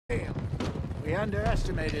Damn. We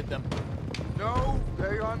underestimated them. No,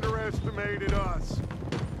 they underestimated us.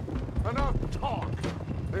 Enough talk.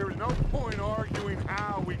 There is no point arguing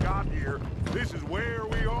how we got here. This is where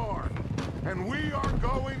we are. And we are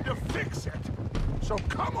going to fix it. So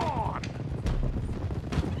come on!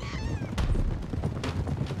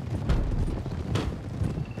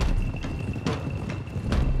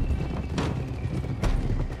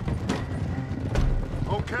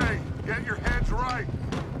 Okay, get your heads right.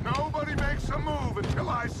 Nobody makes a move until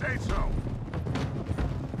I say so.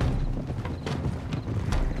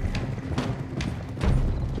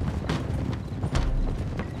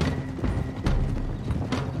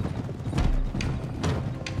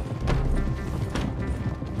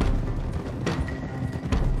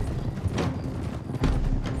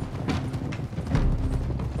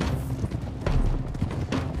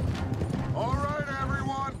 All right,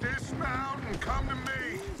 everyone, dismount and come to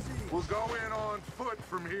me. We'll go in on foot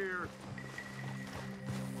from here.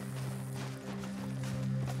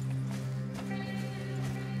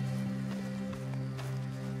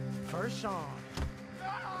 First on.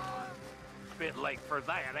 Bit late for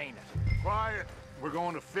that, ain't it? Quiet. We're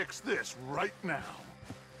going to fix this right now.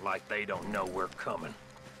 Like they don't know we're coming.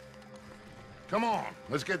 Come on,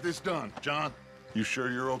 let's get this done. John, you sure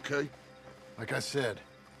you're okay? Like I said,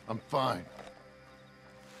 I'm fine.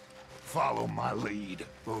 Follow my lead.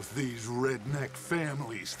 Both these redneck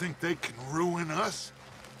families think they can ruin us?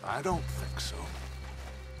 I don't think so.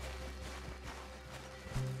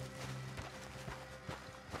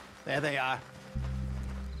 There they are.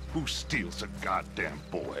 Who steals a goddamn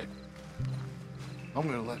boy? I'm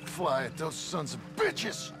gonna let fly at those sons of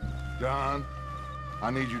bitches! Don,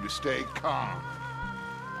 I need you to stay calm.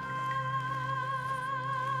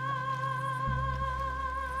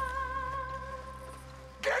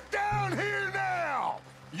 Get down here now,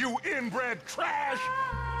 you inbred trash!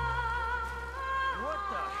 What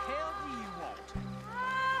the hell do you want?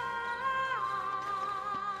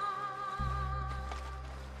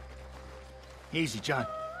 Easy, John.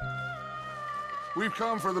 We've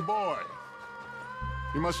come for the boy.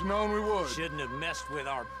 You must have known we would. Shouldn't have messed with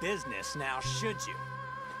our business now, should you?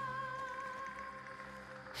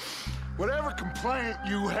 Whatever complaint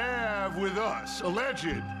you have with us,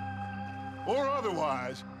 alleged or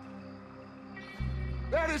otherwise,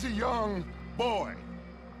 that is a young boy.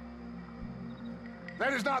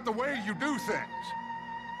 That is not the way you do things.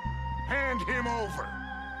 Hand him over.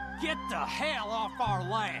 Get the hell off our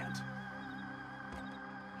land!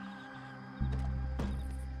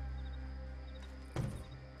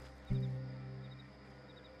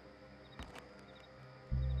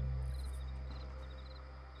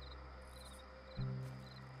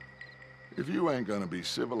 If you ain't gonna be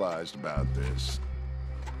civilized about this...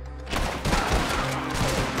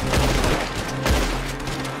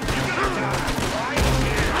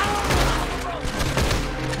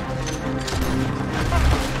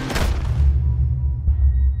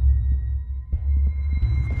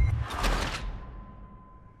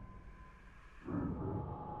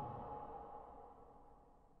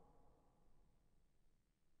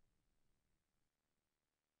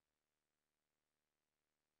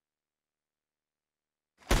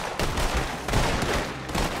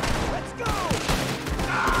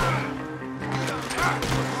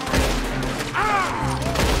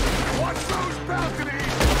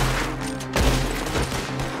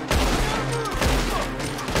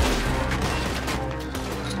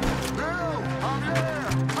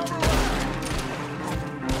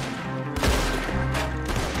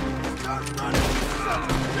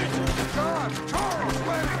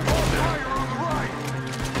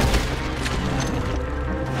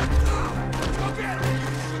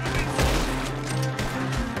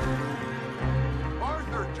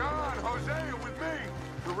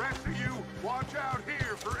 Watch out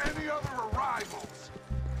here for any other arrivals.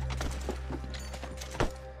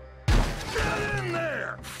 Get in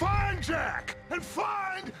there! Find Jack! And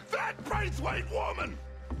find that Braithwaite woman!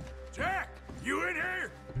 Jack, you in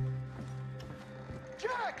here?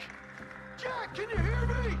 Jack! Jack, can you hear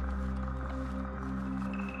me?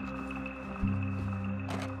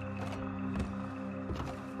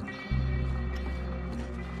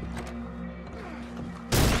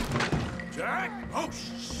 Jack? Oh,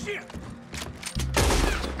 shit!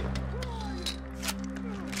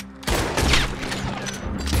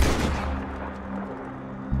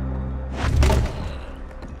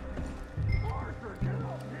 Arthur, get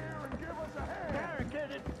up here and give us a hand!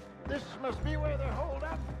 Barricaded. This must be where they're holed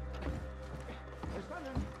up. There's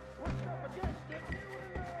something pushed up against it. You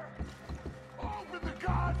in there? Open the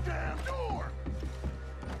goddamn door!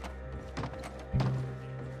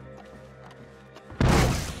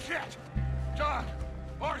 Shit! John!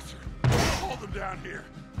 Arthur! Hold them down here.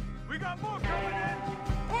 We got more coming in!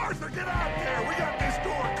 Arthur, get out there! We got this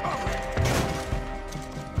door covered!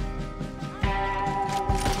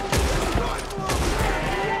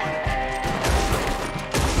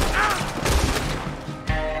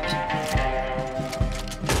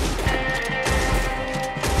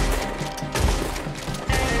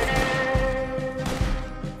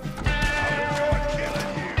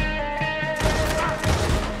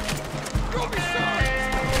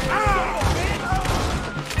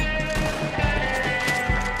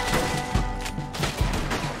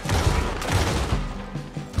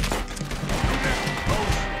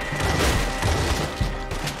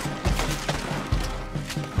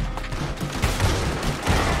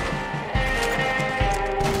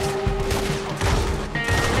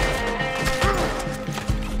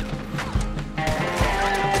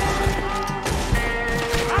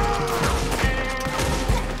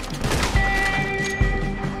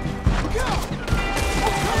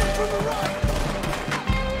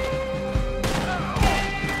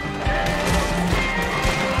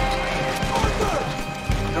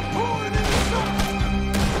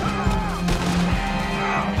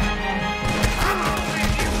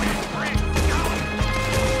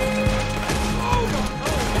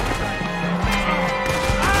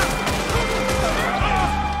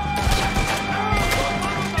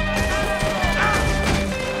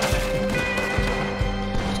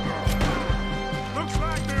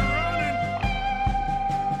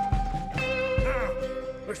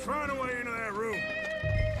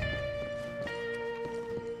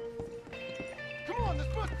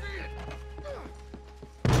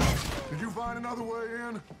 Another way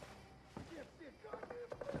in?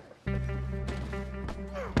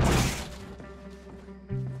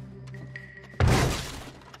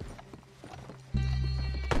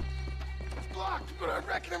 It's blocked, but I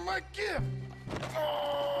reckon it might give.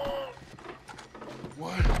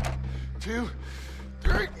 1, 2,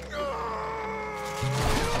 3.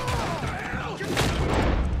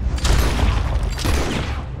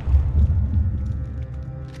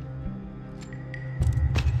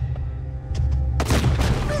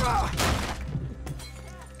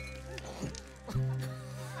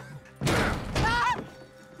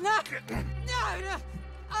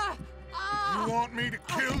 You want me to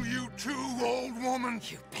kill you too, old woman?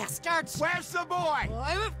 You bastards! Where's the boy?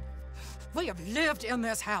 We have lived in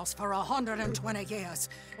this house for 120 years.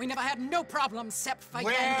 We never had no problems except for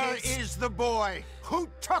Where Yankees. is the boy? Who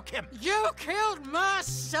took him? You killed my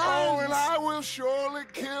son! Oh, and I will surely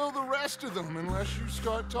kill the rest of them unless you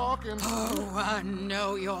start talking. Oh, I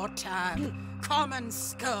know your type. Common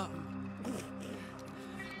scum.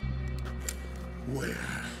 Where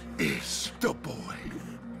is the boy?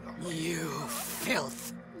 You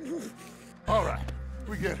filth. All right,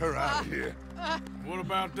 we get her out of here. What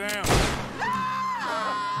about them?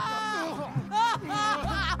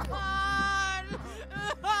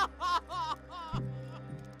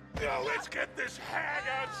 Now let's get this hag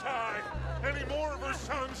outside. Any more of her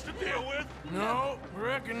sons to deal with? No,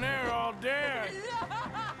 reckon they're all dead.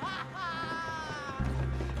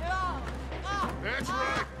 That's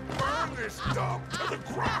right. Burn this dump to the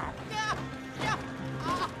ground.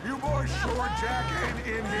 You boys sure Jack ain't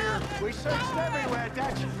in here? We searched everywhere,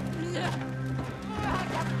 Dutch.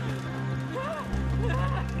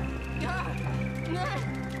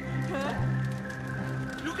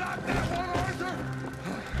 You got that one, Arthur?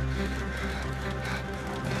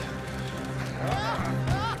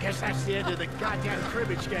 Guess that's the end of the goddamn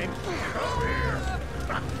cribbage game. Come here.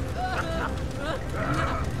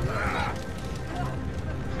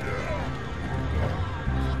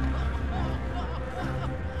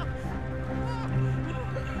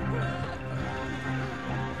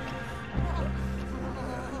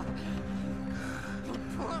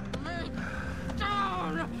 Put me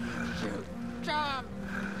down, you damn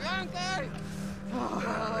Yankee!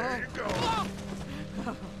 There you go.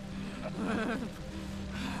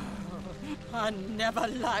 I never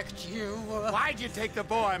liked you. Why'd you take the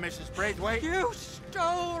boy, Mrs. Braithwaite? You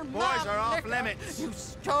stole my Boys are off liquor. limits. You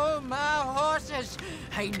stole my horses.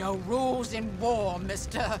 Ain't no rules in war,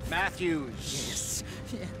 mister. Matthews. Yes,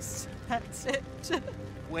 yes, that's it.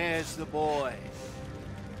 Where's the boy?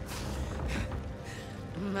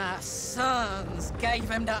 My sons gave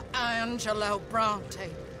him to Angelo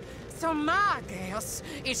Bronte. So my guess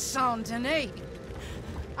is Saint-Denis.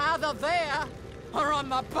 Either there or on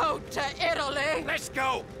my boat to Italy. Let's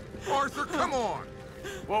go! Arthur, come on.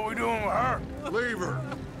 What we doing with her? Leave her.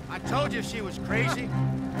 I told you she was crazy.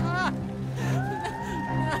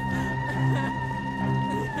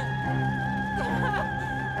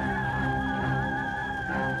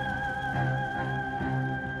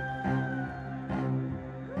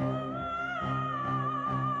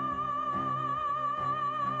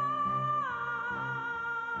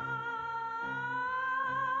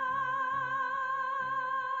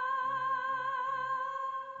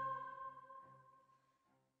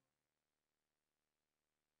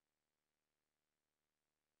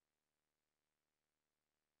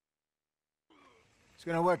 It's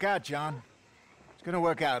gonna work out, John. It's gonna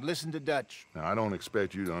work out. Listen to Dutch. Now, I don't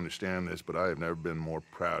expect you to understand this, but I have never been more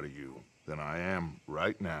proud of you than I am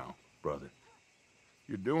right now, brother.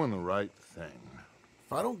 You're doing the right thing.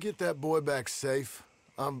 If I don't get that boy back safe,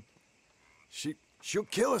 she'll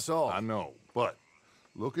kill us all. I know, but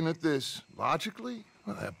looking at this logically,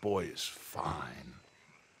 well, that boy is fine.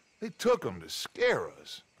 They took him to scare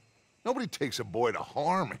us. Nobody takes a boy to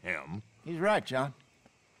harm him. He's right, John.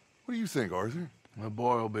 What do you think, Arthur? The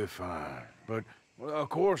boy will be fine. But, well, of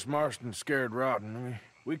course Marston's scared rotten. I mean,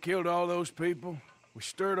 we killed all those people. We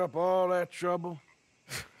stirred up all that trouble.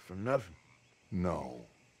 For nothing. No,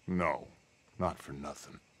 not for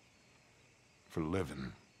nothing. For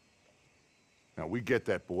living. Now, we get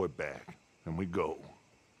that boy back, and we go.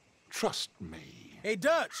 Trust me. Hey,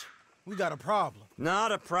 Dutch, we got a problem.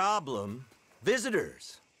 Not a problem.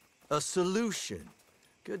 Visitors. A solution.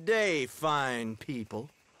 Good day, fine people.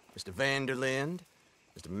 Mr. Vanderlind,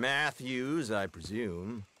 Mr. Matthews, I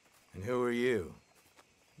presume. And who are you?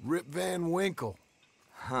 Rip Van Winkle.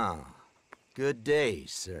 Huh. Good day,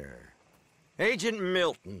 sir. Agent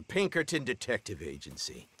Milton, Pinkerton Detective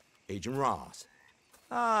Agency. Agent Ross.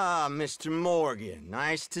 Ah, Mr. Morgan,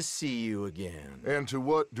 nice to see you again. And to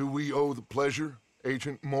what do we owe the pleasure,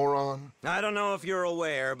 Agent Moron? I don't know if you're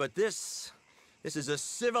aware, but this is a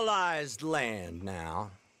civilized land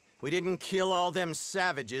now. We didn't kill all them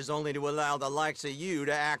savages only to allow the likes of you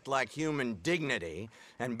to act like human dignity,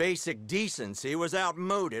 and basic decency was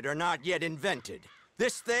outmoded or not yet invented.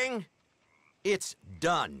 This thing, it's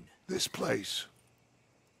done. This place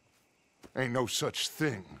ain't no such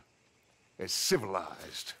thing as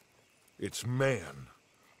civilized. It's man,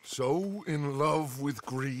 so in love with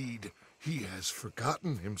greed, he has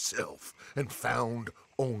forgotten himself and found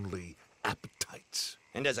only appetites.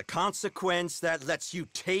 And as a consequence, that lets you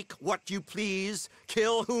take what you please,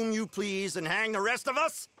 kill whom you please, and hang the rest of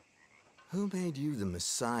us? Who made you the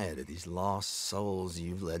messiah to these lost souls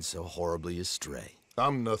you've led so horribly astray?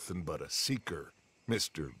 I'm nothing but a seeker,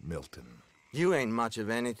 Mr. Milton. You ain't much of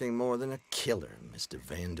anything more than a killer, Mr.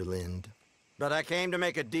 Vanderlind. But I came to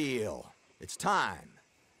make a deal. It's time.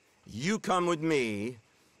 You come with me,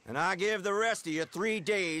 and I give the rest of you 3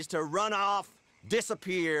 days to run off,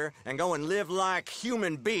 disappear, and go and live like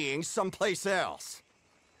human beings someplace else.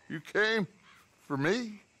 You came for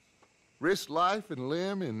me? Risk life and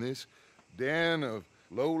limb in this den of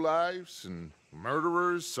lowlifes and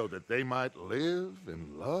murderers so that they might live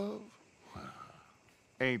and love?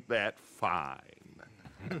 Ain't that fine?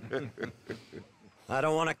 I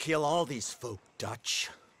don't want to kill all these folk, Dutch.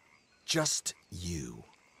 Just you.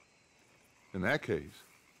 In that case,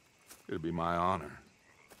 it'd be my honor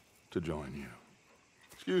to join you.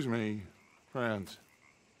 Excuse me, friends.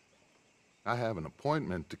 I have an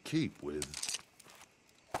appointment to keep with...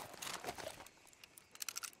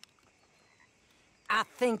 I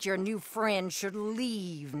think your new friend should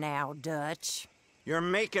leave now, Dutch. You're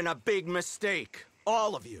making a big mistake.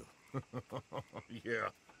 All of you. Yeah,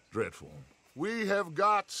 dreadful. We have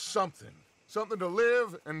got something. Something to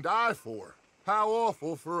live and die for. How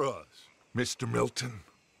awful for us. Mr. Milton,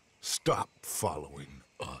 stop following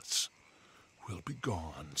us. We'll be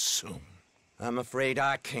gone soon. I'm afraid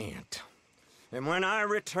I can't. And when I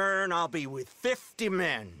return, I'll be with 50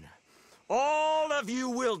 men. All of you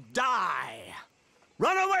will die.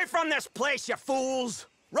 Run away from this place, you fools!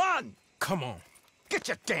 Run! Come on. Get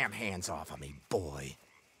your damn hands off of me, boy.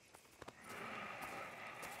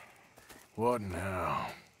 What now?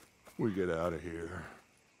 We get out of here.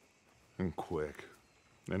 And quick.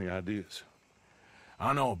 Any ideas?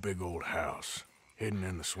 I know a big old house, hidden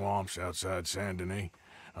in the swamps outside Saint Denis.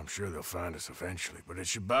 I'm sure they'll find us eventually, but it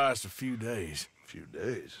should buy us a few days. A few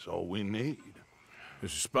days is all we need.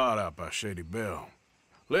 There's a spot out by Shady Bell.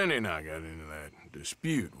 Lenny and I got into that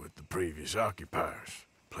dispute with the previous occupiers.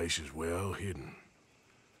 Place is well hidden.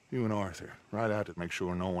 You and Arthur, ride out to make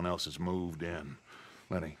sure no one else has moved in.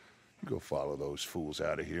 Lenny, you go follow those fools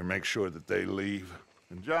out of here. Make sure that they leave.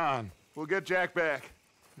 And John, we'll get Jack back,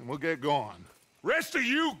 and we'll get going. Rest of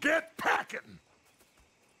you, get packing!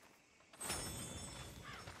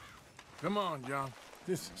 Come on, John.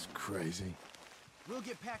 This is crazy. We'll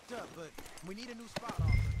get packed up, but we need a new spot,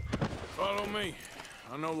 Arthur. Follow me.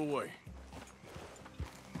 I know the way.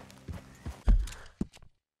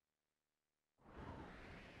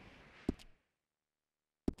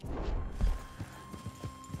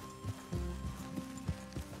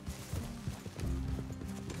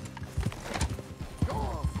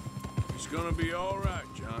 It's gonna be all right,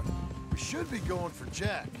 John. We should be going for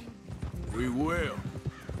Jack. We will.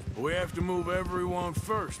 But we have to move everyone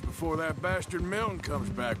first before that bastard Milton comes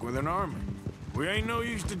back with an army. We ain't no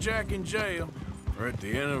use to Jack in jail. We're at the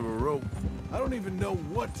end of a rope. I don't even know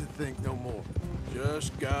what to think no more.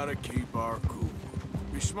 Just gotta keep our cool.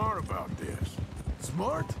 Be smart about this.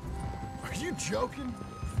 Smart? Are you joking?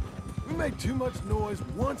 We made too much noise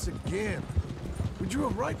once again. We drew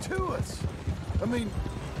them right to us. I mean,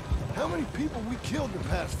 how many people we killed the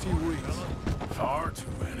past few weeks? Far too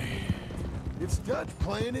many. It's Dutch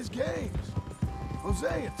playing his games.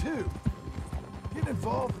 Hosea, too. Getting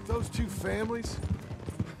involved with those two families.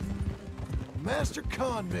 Master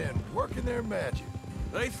con men working their magic.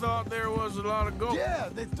 They thought there was a lot of gold. Yeah,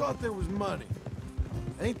 they thought there was money.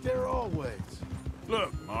 Ain't there always?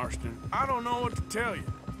 Look, Marston, I don't know what to tell you.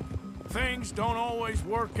 Things don't always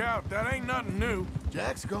work out. That ain't nothing new.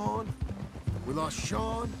 Jack's gone. We lost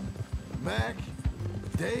Sean, Mac,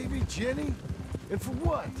 Davy, Jenny. And for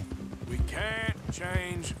what? We can't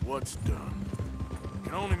change what's done. We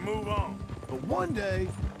can only move on. But one day,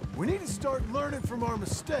 we need to start learning from our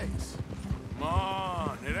mistakes. Come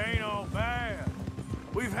on, it ain't all bad.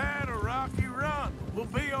 We've had a rocky run. We'll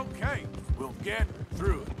be okay. We'll get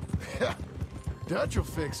through it. Dutch will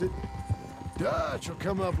fix it. Dutch will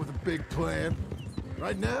come up with a big plan.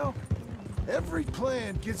 Right now, every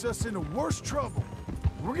plan gets us into worse trouble.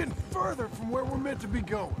 We're getting further from where we're meant to be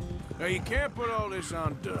going. Now, you can't put all this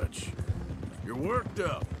on Dutch. You're worked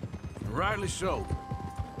up, and rightly so.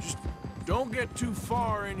 Just don't get too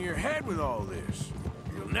far in your head with all this.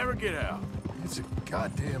 You'll never get out. It's a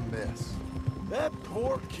goddamn mess. That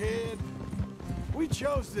poor kid. We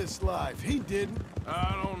chose this life. He didn't.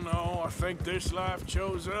 I don't know. I think this life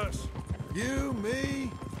chose us. You,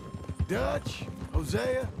 me, Dutch,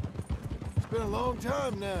 Hosea. It's been a long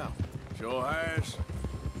time now. Sure has.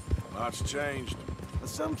 Lots changed. I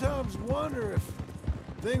sometimes wonder if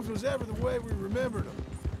things was ever the way we remembered them.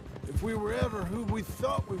 If we were ever who we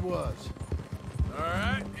thought we was. All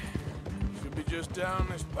right. Should be just down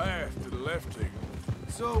this path to the left here.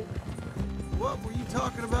 So, what were you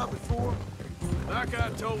talking about before? Like I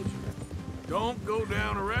told you, don't go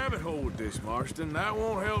down a rabbit hole with this, Marston. That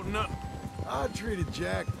won't help nothing. I treated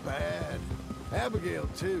Jack bad. Abigail,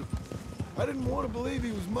 too. I didn't want to believe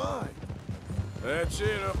he was mine. That's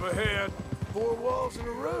it up ahead. 4 walls and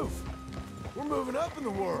a roof. We're moving up in the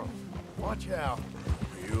world. Watch out.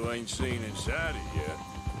 You ain't seen inside it yet.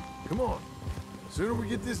 Come on. Sooner we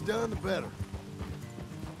get this done, the better.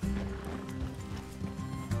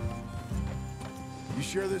 You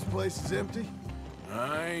sure this place is empty?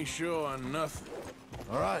 I ain't sure on nothing.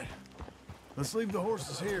 All right. Let's leave the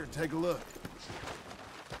horses here and take a look.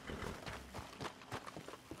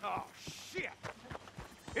 Oh, shit!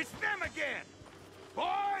 It's them again!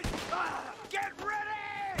 Boys! Get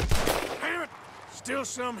ready! Damn it! Still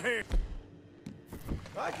some here.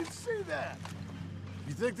 I can see that.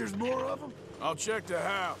 You think there's more of them? I'll check the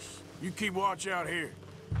house. You keep watch out here.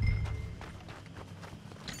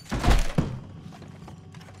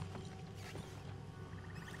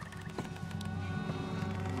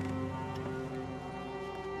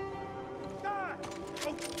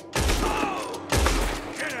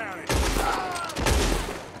 Get out of here!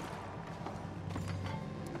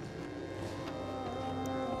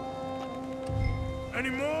 Any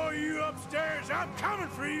more of you upstairs? I'm coming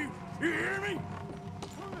for you! You hear me?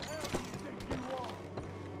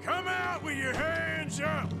 Come out with your hands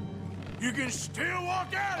up! You can still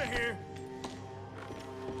walk out of here!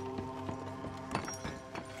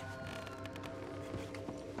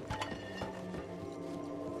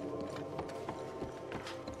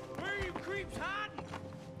 Where are you creeps hiding?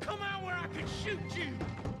 Come out where I can shoot you!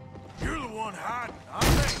 You're the one hiding, I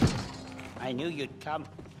think. I knew you'd come.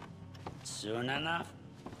 Soon enough.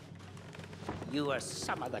 You are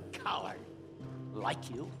some of the coward. Like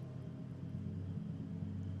you.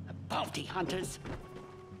 The bounty hunters.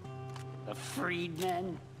 The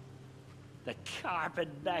freedmen. The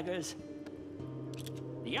carpetbaggers.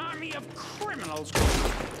 The army of criminals.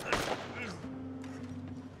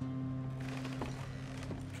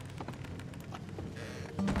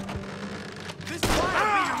 This fire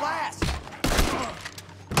will be your last!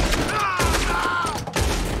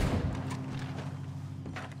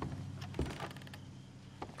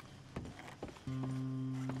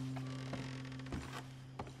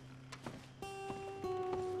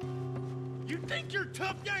 You think you're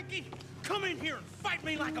tough, Yankee? Come in here and fight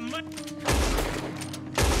me like a mutt.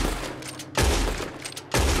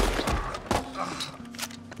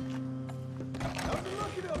 How's it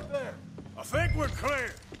looking up there? I think we're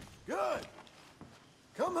clear. Good.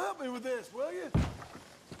 Come help me with this, will you?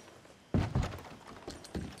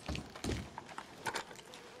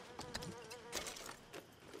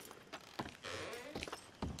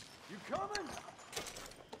 You coming?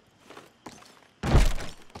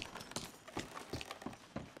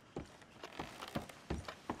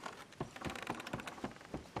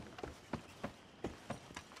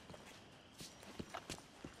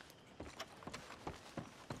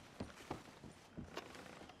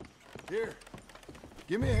 Here,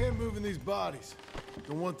 give me a hand moving these bodies.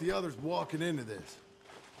 Don't want the others walking into this.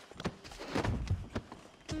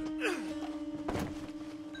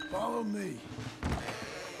 Follow me.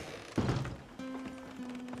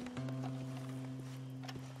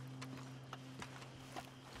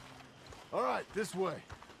 All right, this way.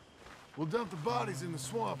 We'll dump the bodies in the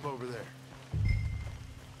swamp over there.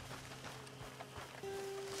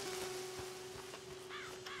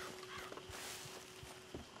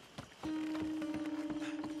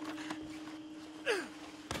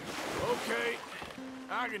 Okay,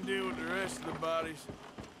 I can deal with the rest of the bodies.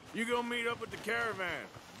 You go meet up with the caravan,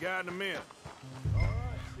 guide them in. All right,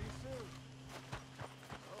 see you soon.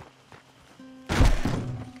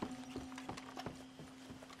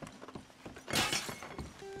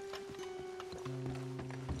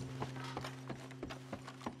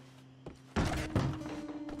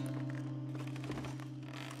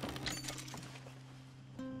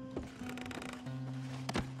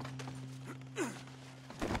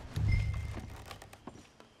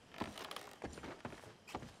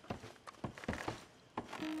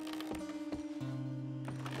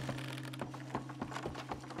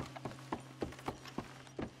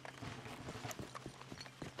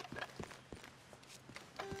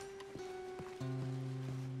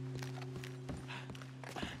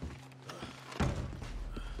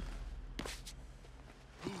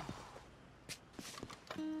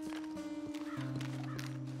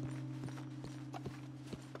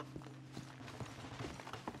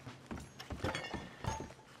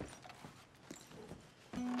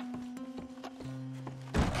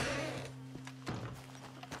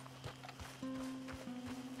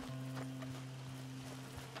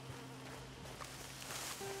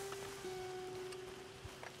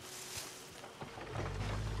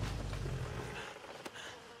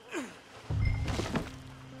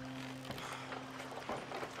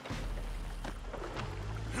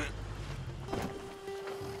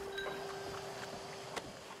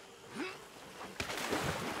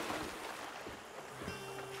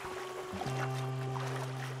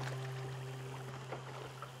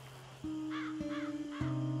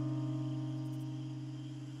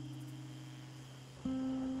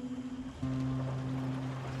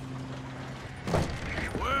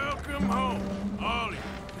 Welcome home, all of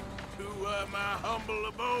you, to my humble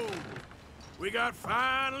abode. We got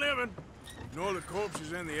fine living. Ignore the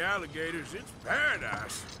corpses and the alligators. It's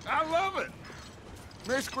paradise. I love it!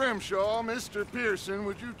 Miss Grimshaw, Mr. Pearson,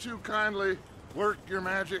 would you two kindly work your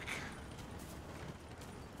magic?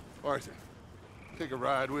 Arthur, take a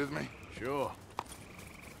ride with me. Sure.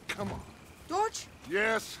 Come on. George,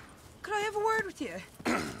 Yes? could I have a word with you?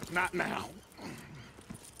 Not now.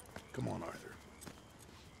 Come on, Arthur.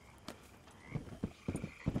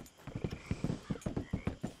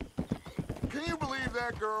 Can you believe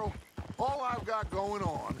that girl? All I've got going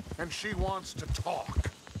on, and she wants to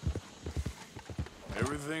talk.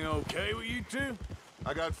 Everything okay with you two?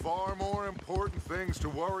 I got far more important things to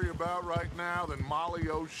worry about right now than Molly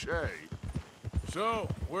O'Shea. So,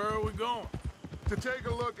 where are we going? To take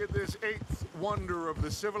a look at this eighth wonder of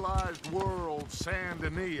the civilized world, Saint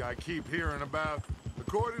Denis, I keep hearing about.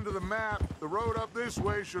 According to the map, the road up this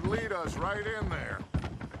way should lead us right in there.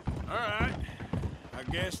 All right. I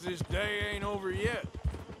guess this day ain't over yet.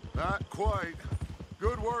 Not quite.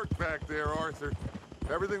 Good work back there, Arthur.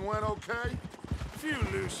 Everything went okay? A few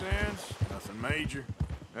loose ends, nothing major.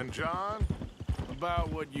 And John?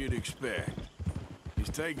 About what you'd expect. He's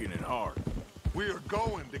taking it hard. We are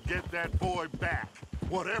going to get that boy back,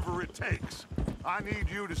 whatever it takes. I need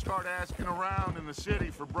you to start asking around in the city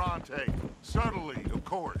for Bronte. Subtly, of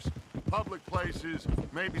course. Public places,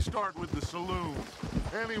 maybe start with the saloons.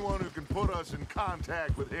 Anyone who can put us in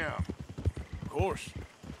contact with him. Of course.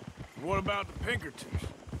 What about the Pinkertons?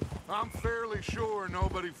 I'm fairly sure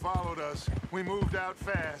nobody followed us. We moved out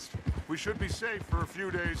fast. We should be safe for a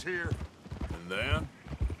few days here. And then?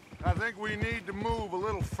 I think we need to move a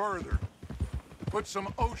little further. Put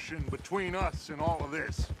some ocean between us and all of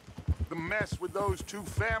this. The mess with those two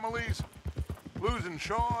families, losing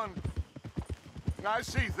Sean. I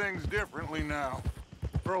see things differently now.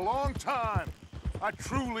 For a long time, I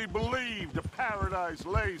truly believed a paradise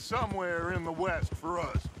lay somewhere in the West for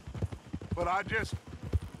us. But I just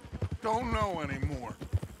don't know anymore.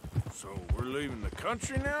 So we're leaving the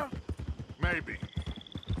country now? Maybe.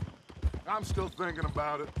 I'm still thinking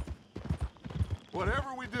about it.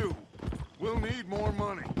 Whatever we do, we'll need more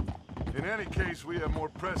money. In any case, we have more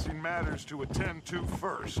pressing matters to attend to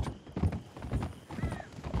first.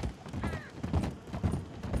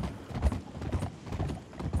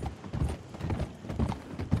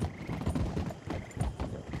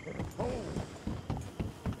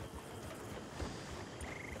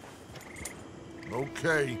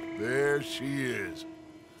 Okay, there she is.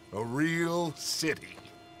 A real city.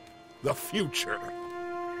 The future.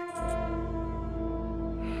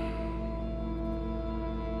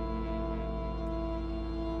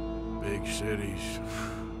 Big cities,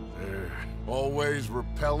 they're... Always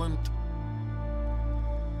repellent?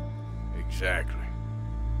 Exactly.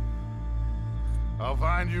 I'll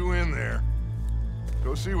find you in there.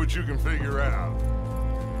 Go see what you can figure out.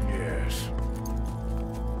 Yes.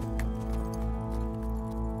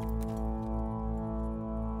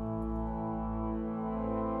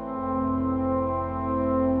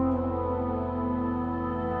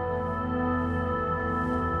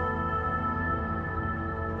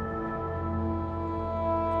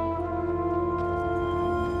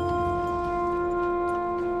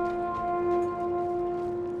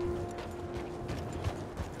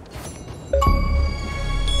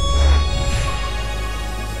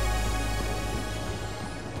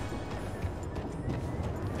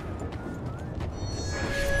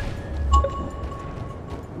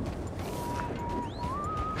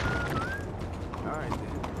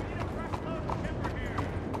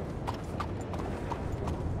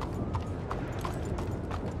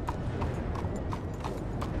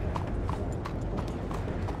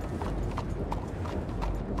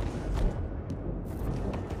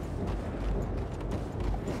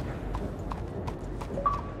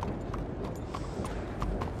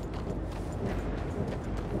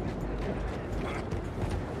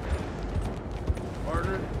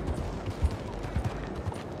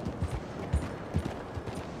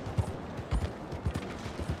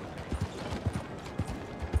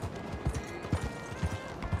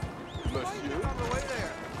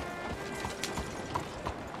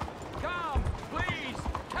 Come, please,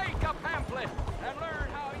 take a pamphlet and learn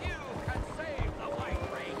how you can save the white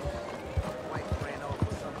race. White ran off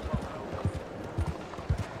with some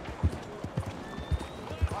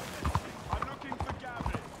I'm looking for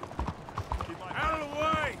Gavin. Out of the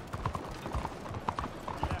way!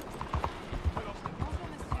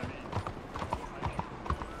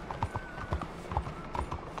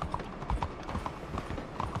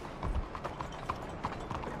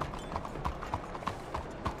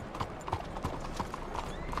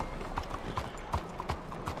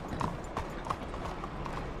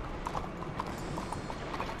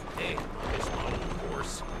 Hey, this one, of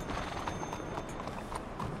course.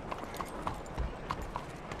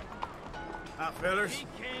 Hi, fellas. He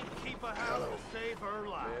can't keep a house to save her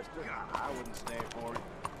life. I wouldn't stand for it.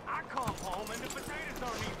 I come home and the potatoes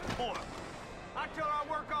aren't even boiled. I tell her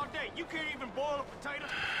I work all day. You can't even boil a potato.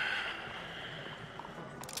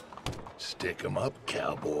 Stick 'em up,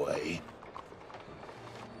 cowboy.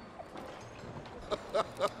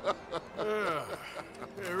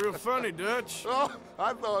 Yeah, real funny, Dutch. Oh,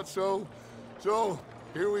 I thought so. So,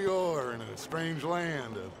 here we are in a strange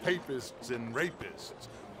land of papists and rapists.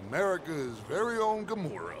 America's very own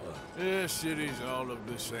Gomorrah. Yeah, cities all look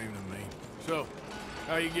the same to me. So,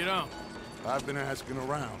 how you get on? I've been asking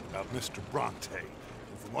around about Mr. Bronte.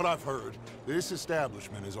 And from what I've heard, this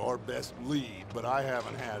establishment is our best lead, but I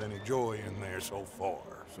haven't had any joy in there so far.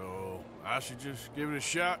 So, I should just give it a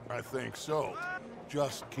shot? I think so.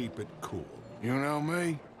 Just keep it cool. You know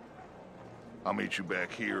me? I'll meet you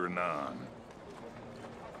back here anon.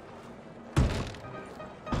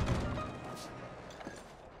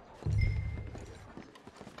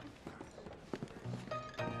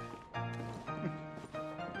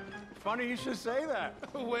 Funny you should say that.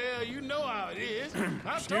 Well, you know how it is.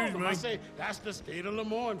 I told him, I say, that's the state of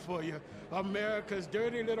Lemoyne for you. America's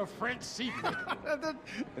dirty little French secret.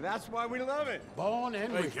 That's why we love it. Born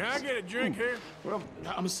and Hey, raised. can I get a drink here? Well,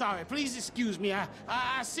 I'm sorry. Please excuse me.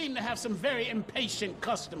 I seem to have some very impatient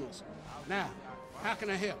customers. Now, how can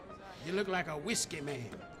I help? You look like a whiskey man.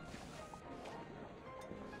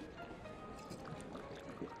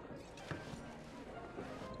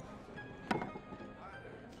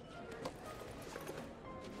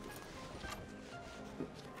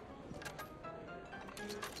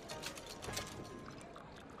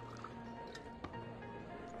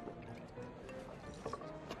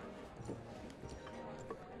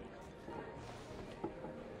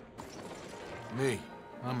 Me,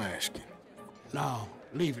 I'm asking. No,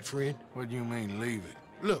 leave it, friend. What do you mean, leave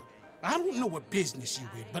it? Look, I don't know what business you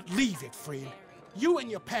in, but leave it, friend. You and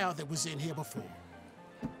your pal that was in here before.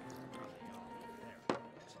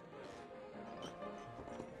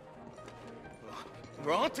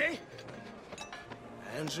 Bronte?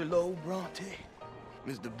 Angelo Bronte.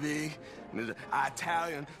 Mr. Big, Mr.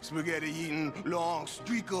 Italian, spaghetti-eating, long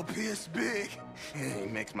streaker piss big. He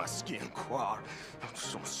makes my skin crawl. I'm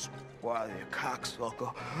so spoiled, you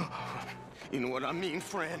cocksucker. You know what I mean,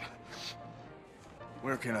 friend?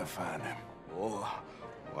 Where can I find him? Oh,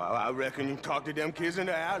 well, I reckon you talk to them kids in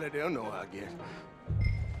the alley. They'll know, I guess.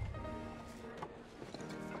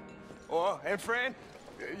 Oh, and friend,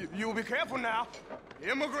 you'll be careful now.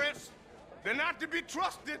 Immigrants, they're not to be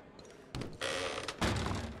trusted.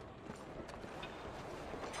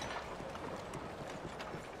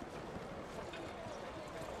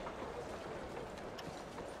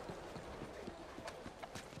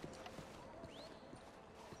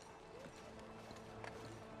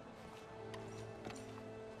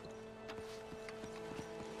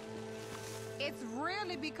 It's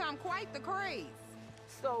really become quite the craze.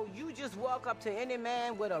 So you just walk up to any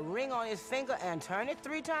man with a ring on his finger and turn it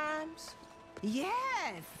 3 times? Yes.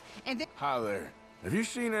 And then... Hi there. Have you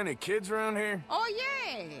seen any kids around here? Oh,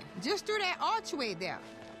 yeah. Just through that archway there.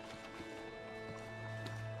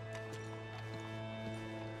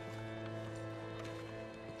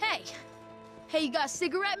 Hey. Hey, you got a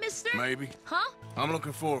cigarette, mister? Maybe. Huh? I'm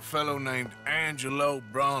looking for a fellow named Angelo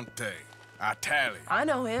Bronte. Italian. I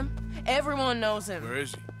know him. Everyone knows him. Where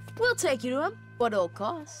is he? We'll take you to him. What it'll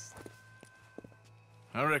cost?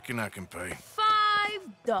 I reckon I can pay.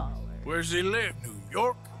 $5. Where's he live? New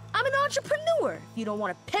York? I'm an entrepreneur. If you don't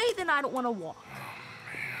want to pay, then I don't want to walk.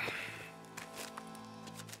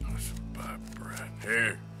 That's a bad brat.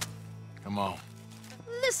 Here. Come on.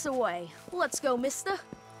 This away. Let's go, mister.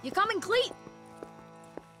 You coming, Cleet?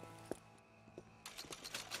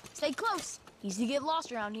 Stay close. Easy to get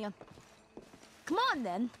lost around here. Come on,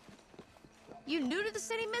 then. You new to the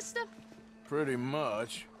city, mister? Pretty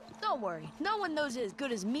much. Don't worry. No one knows it as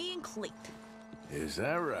good as me and Cleet. Is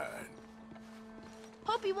that right?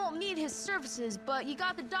 Hope you won't need his services, but you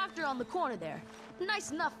got the doctor on the corner there.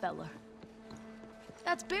 Nice enough, fella.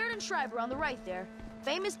 That's Baird and Schreiber on the right there.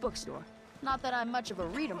 Famous bookstore. Not that I'm much of a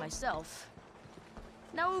reader myself.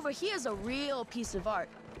 Now over here's a real piece of art.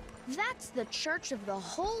 That's the Church of the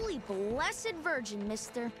Holy Blessed Virgin,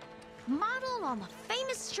 mister. Modeled on the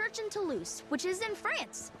famous church in Toulouse, which is in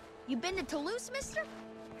France. You been to Toulouse, mister?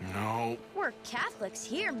 No. We're Catholics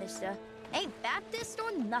here, mister. Ain't Baptist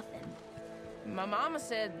or nothing. My mama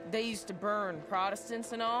said they used to burn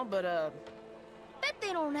Protestants and all, but, Bet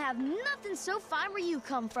they don't have nothing so fine where you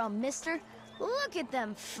come from, mister. Look at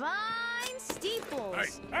them fine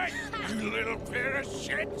steeples. Hey, you little pair of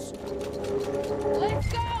shits! Let's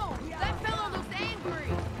go! That fellow looks angry.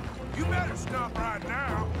 You better stop right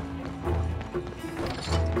now.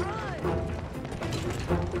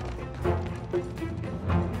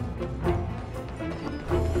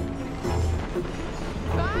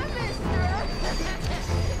 Bye, mister!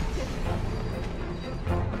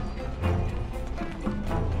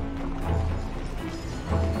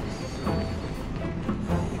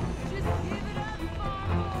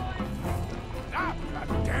 Stop! God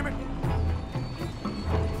damn it!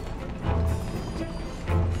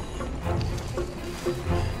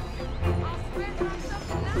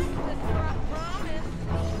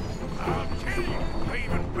 I'll kill you,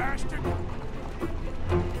 thieving bastard!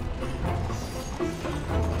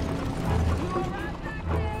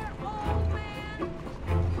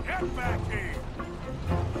 Get back here!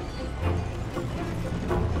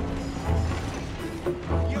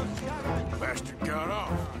 Bastard got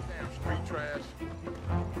off. Damn street trash.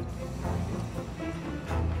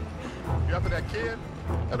 You after that kid?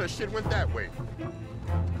 That shit went that way.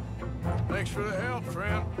 Thanks for the help,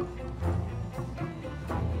 friend.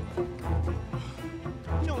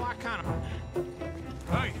 You know, I kind of...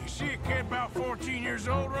 Hey, you see a kid about 14 years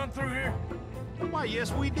old run through here? Why,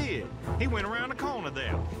 yes, we did. He went around the corner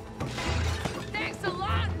there. Thanks a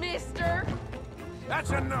lot, mister! That's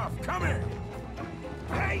enough. Come here.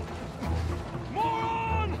 Hey!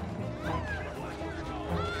 Moron!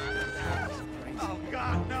 Oh,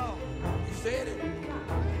 God, no. You said it.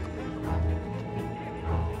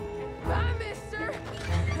 Bye, mister!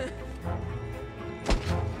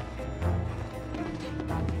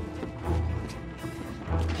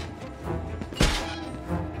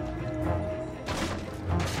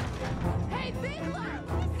 Hey, Big Love!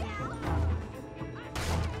 Get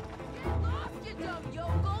lost, you dumb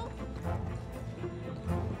yokel!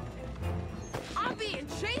 I'm being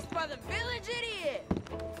chased by the village idiot!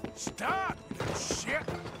 Stop, you little shit!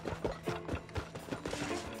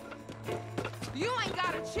 You ain't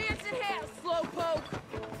got a chance in hell, slowpoke!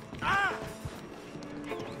 Ah!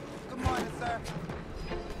 Good morning, sir.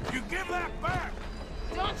 You give that back!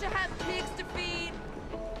 Don't you have pigs to feed?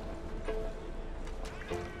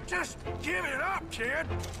 Just give it up, kid!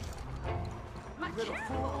 My little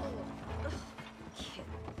fool!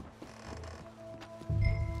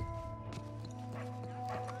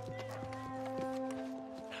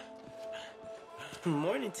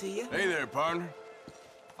 Morning to you. Hey there, partner.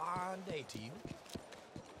 fine day to you.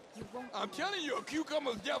 You won't. I'm telling you, a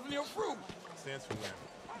cucumber's definitely a fruit. Since we went.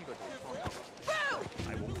 You go to the Boo!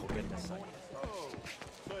 I won't forget the sight.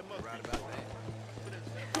 You're right about that.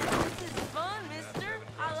 This is fun, mister.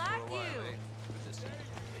 I like you.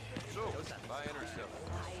 So, buying or selling?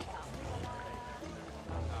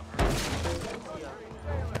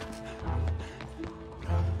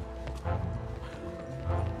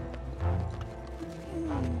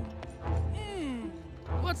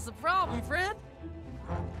 What's the problem, friend?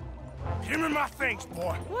 Give me my things,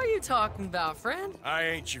 boy. What are you talking about, friend? I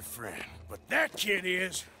ain't your friend, but that kid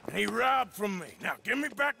is, and he robbed from me. Now give me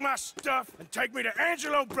back my stuff and take me to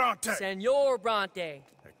Angelo Bronte. Senor Bronte.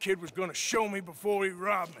 That kid was gonna show me before he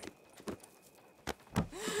robbed me.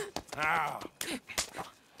 Now,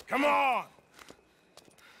 come on.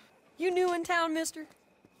 You new in town, mister?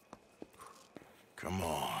 Come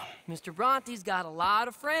on. Mr. Bronte's got a lot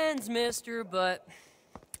of friends, mister, but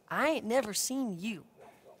I ain't never seen you.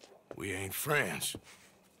 We ain't friends.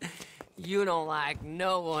 You don't like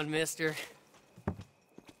no one, mister.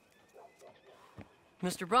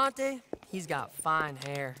 Mr. Bronte, he's got fine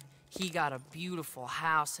hair. He got a beautiful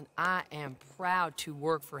house, and I am proud to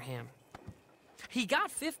work for him. He got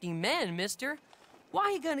 50 men, mister.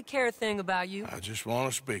 Why he gonna care a thing about you? I just want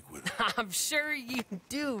to speak with him. I'm sure you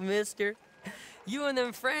do, mister. You and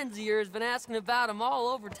them friends of yours been asking about him all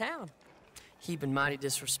over town. He been mighty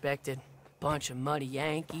disrespected. Bunch of muddy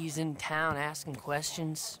Yankees in town asking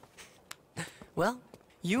questions. Well,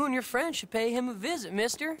 you and your friend should pay him a visit,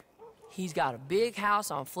 mister. He's got a big house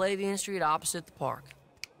on Flavian Street opposite the park.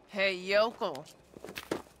 Hey, yokel.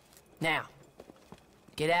 Now,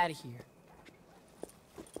 get out of here.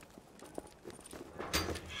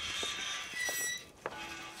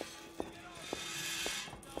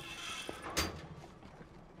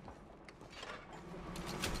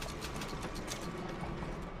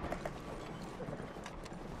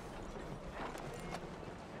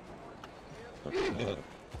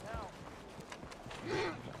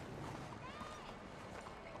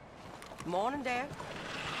 Morning, Dad.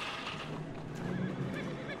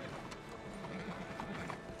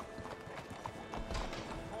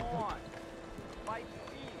 On. Fight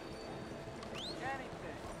speed.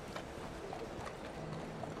 Anything.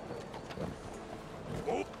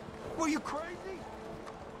 Oh, Were you crazy?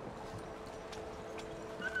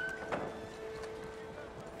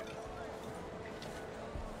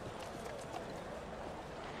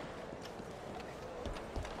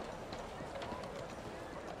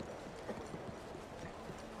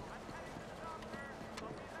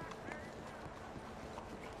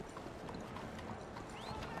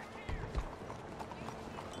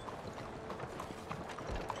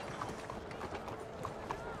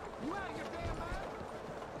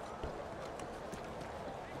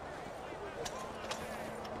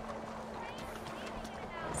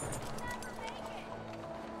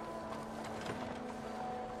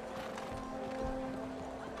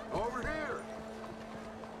 over here.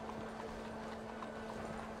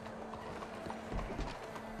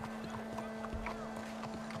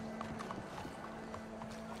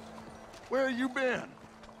 Where you been?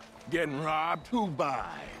 Getting robbed? Who by?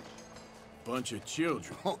 Bunch of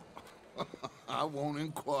children. I won't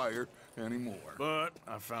inquire anymore. But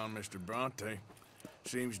I found Mr. Bronte.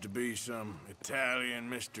 Seems to be some Italian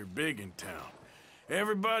Mr. Big in town.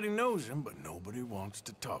 Everybody knows him, but nobody wants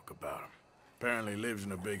to talk about him. Apparently lives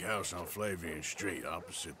in a big house on Flavian Street,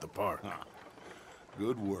 opposite the park.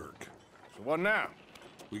 Good work. So what now?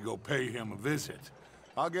 We go pay him a visit.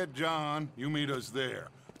 I'll get John, you meet us there.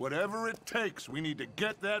 Whatever it takes, we need to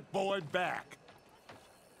get that boy back.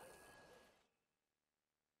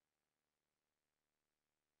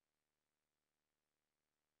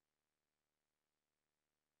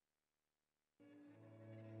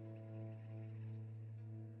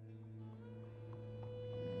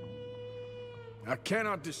 I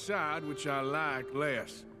cannot decide which I like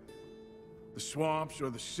less. The swamps or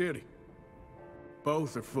the city.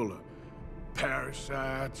 Both are full of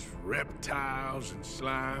parasites, reptiles, and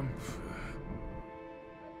slime.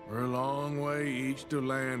 We're a long way east of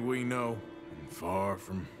land we know, and far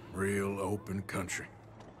from real open country.